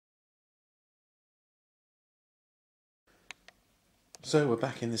So we're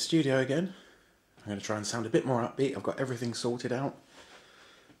back in the studio again. I'm going to try and sound a bit more upbeat. I've got everything sorted out.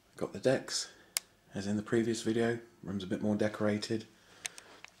 Got the decks, as in the previous video. Room's a bit more decorated.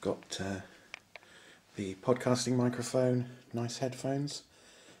 Got the podcasting microphone, nice headphones.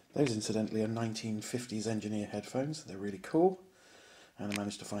 Those incidentally are 1950s engineer headphones. They're really cool. And I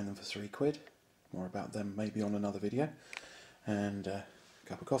managed to find them for £3. More about them maybe on another video. And a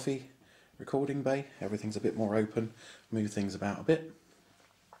cup of coffee. Recording bay, everything's a bit more open, move things about a bit.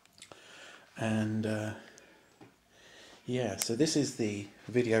 And yeah, so this is the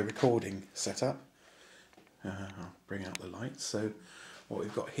video recording setup. I'll bring out the lights. So what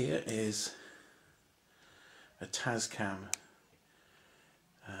we've got here is a Tascam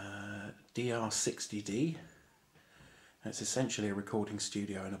DR60D. It's essentially a recording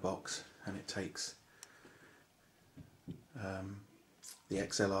studio in a box, and it takes the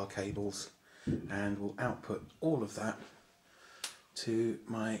XLR cables and will output all of that to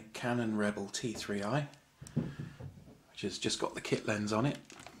my Canon Rebel T3i, which has just got the kit lens on it.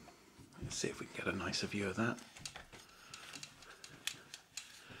 Let's see if we can get a nicer view of that.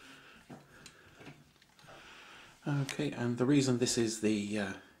 Okay, and the reason this is the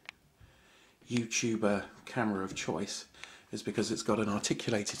YouTuber camera of choice is because it's got an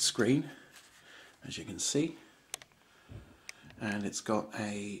articulated screen, as you can see. And it's got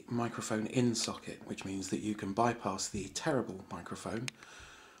a microphone in socket, which means that you can bypass the terrible microphone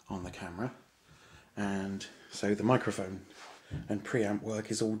on the camera. And so the microphone and preamp work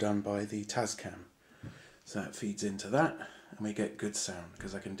is all done by the Tascam. So that feeds into that, and we get good sound,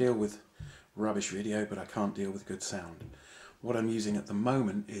 because I can deal with rubbish video, but I can't deal with good sound. What I'm using at the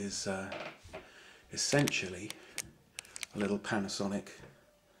moment is essentially a little Panasonic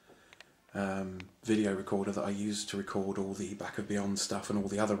video recorder that I use to record all the Back of Beyond stuff and all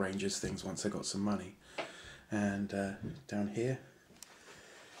the other Rangers things once I got some money. And down here,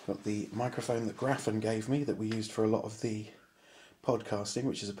 got the microphone that Grafen gave me that we used for a lot of the podcasting,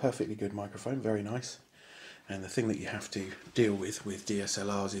 which is a perfectly good microphone, very nice. And the thing that you have to deal with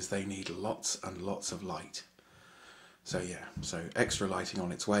DSLRs is they need lots and lots of light. So yeah, so extra lighting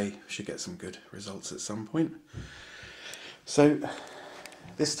on its way, should get some good results at some point. So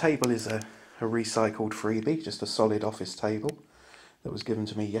this table is a recycled freebie, just a solid office table that was given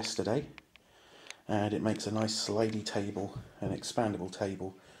to me yesterday, and it makes a nice slidey table, an expandable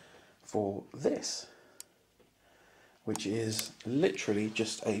table for this, which is literally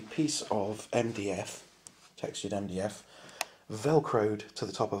just a piece of MDF, textured MDF, velcroed to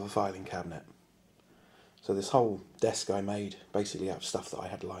the top of a filing cabinet. So this whole desk I made basically out of stuff that I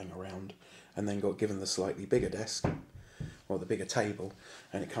had lying around, and then got given the slightly bigger desk, or the bigger table,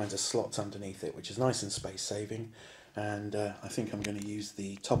 and it kind of slots underneath it, which is nice and space saving. And I think I'm going to use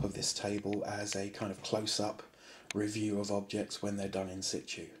the top of this table as a kind of close-up review of objects when they're done in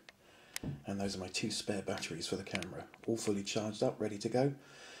situ. And those are my 2 spare batteries for the camera, all fully charged up, ready to go.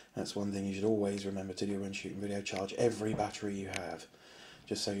 That's one thing you should always remember to do when shooting video: charge every battery you have,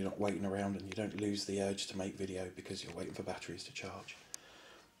 just so you're not waiting around and you don't lose the urge to make video because you're waiting for batteries to charge.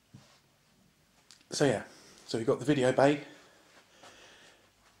 So yeah, so we've got the video bay.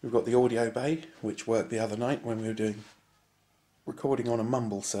 We've got the audio bay, which worked the other night when we were doing recording on a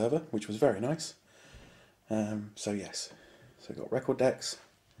Mumble server, which was very nice. So yes, so we've got record decks,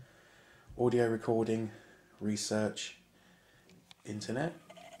 audio recording, research, internet.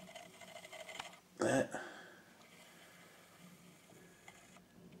 There.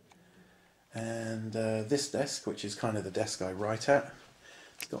 And this desk, which is kind of the desk I write at,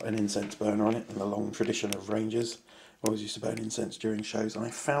 it's got an incense burner on it, and the long tradition of Rangers always used to burn incense during shows. And I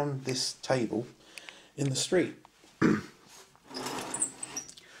found this table in the street.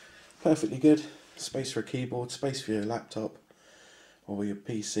 Perfectly good. Space for a keyboard, space for your laptop or your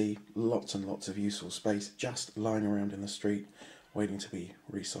PC, lots and lots of useful space just lying around in the street waiting to be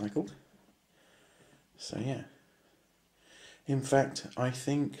recycled. So yeah. In fact, I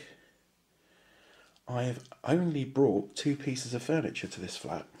think I've only brought 2 pieces of furniture to this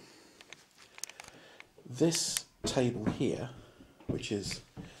flat. This table here, which is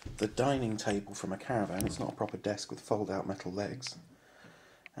the dining table from a caravan, it's not a proper desk with fold-out metal legs.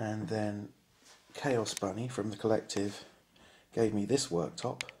 And then Chaos Bunny from the collective gave me this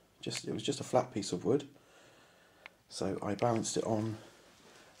worktop. It was just a flat piece of wood. So I balanced it on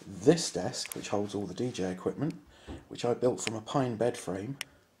this desk, which holds all the DJ equipment, which I built from a pine bed frame.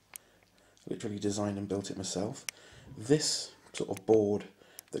 Literally designed and built it myself. This sort of board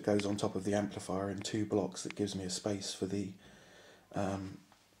that goes on top of the amplifier in 2 blocks that gives me a space for the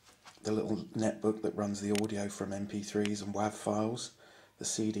little netbook that runs the audio from MP3s and WAV files, the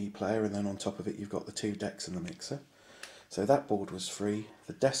CD player, and then on top of it you've got the 2 decks and the mixer. So that board was free.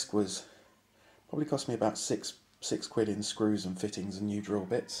 The desk was probably cost me about six quid in screws and fittings and new drill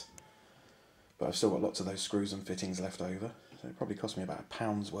bits. But I've still got lots of those screws and fittings left over. So it probably cost me about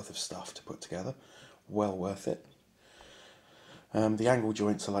 £1 worth of stuff to put together. Well worth it. The angle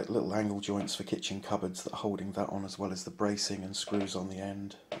joints are like little angle joints for kitchen cupboards that are holding that on, as well as the bracing and screws on the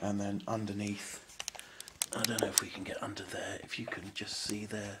end. And then underneath, I don't know if we can get under there, if you can just see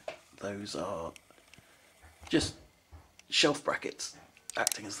there, those are just shelf brackets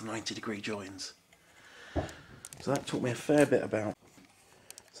acting as the 90-degree joins. So that taught me a fair bit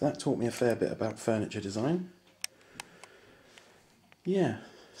about furniture design. Yeah,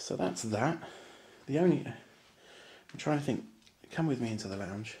 so that's that. I'm trying to think. Come with me into the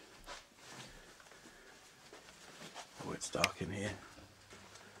lounge. Oh, it's dark in here.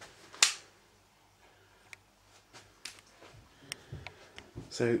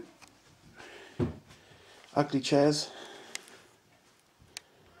 So, ugly chairs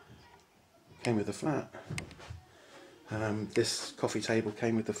came with the flat. This coffee table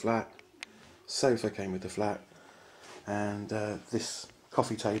came with the flat. Sofa came with the flat. And this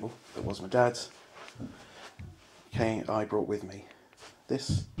coffee table that was my dad's, I brought with me.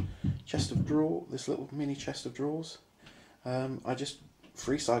 This little mini chest of drawers, I just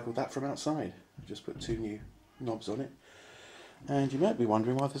recycled that from outside. I just put 2 new knobs on it. And you might be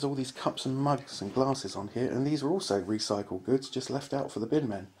wondering why there's all these cups and mugs and glasses on here, and these are also recycled goods just left out for the bin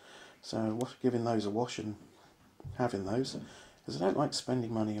men. So giving those a wash and having those, because I don't like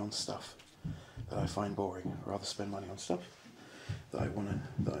spending money on stuff that I find boring. I'd rather spend money on stuff that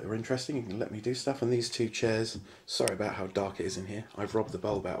are interesting and can let me do stuff. And these 2 chairs, sorry about how dark it is in here. I've robbed the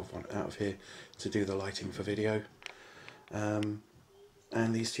bulb out of here to do the lighting for video. And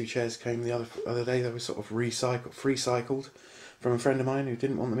these 2 chairs came the other day. They were sort of recycled from a friend of mine who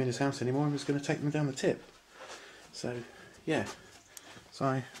didn't want them in his house anymore and was going to take them down the tip. So yeah.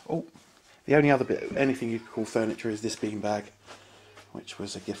 The only other bit, anything you could call furniture, is this beanbag, which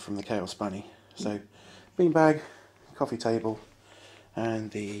was a gift from the Chaos Bunny. So beanbag, coffee table, and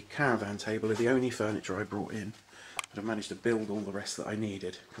the caravan table are the only furniture I brought in, but I've managed to build all the rest that I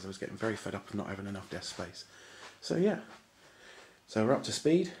needed because I was getting very fed up of not having enough desk space. So yeah, so we're up to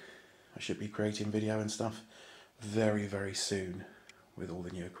speed. I should be creating video and stuff very, very soon with all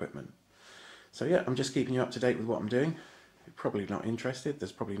the new equipment. So yeah, I'm just keeping you up to date with what I'm doing. You're probably not interested,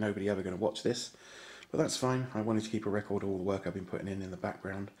 there's probably nobody ever going to watch this, but that's fine. I wanted to keep a record of all the work I've been putting in the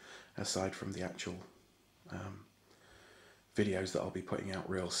background, aside from the actual videos that I'll be putting out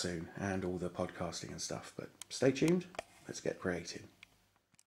real soon, and all the podcasting and stuff. But stay tuned, let's get creating.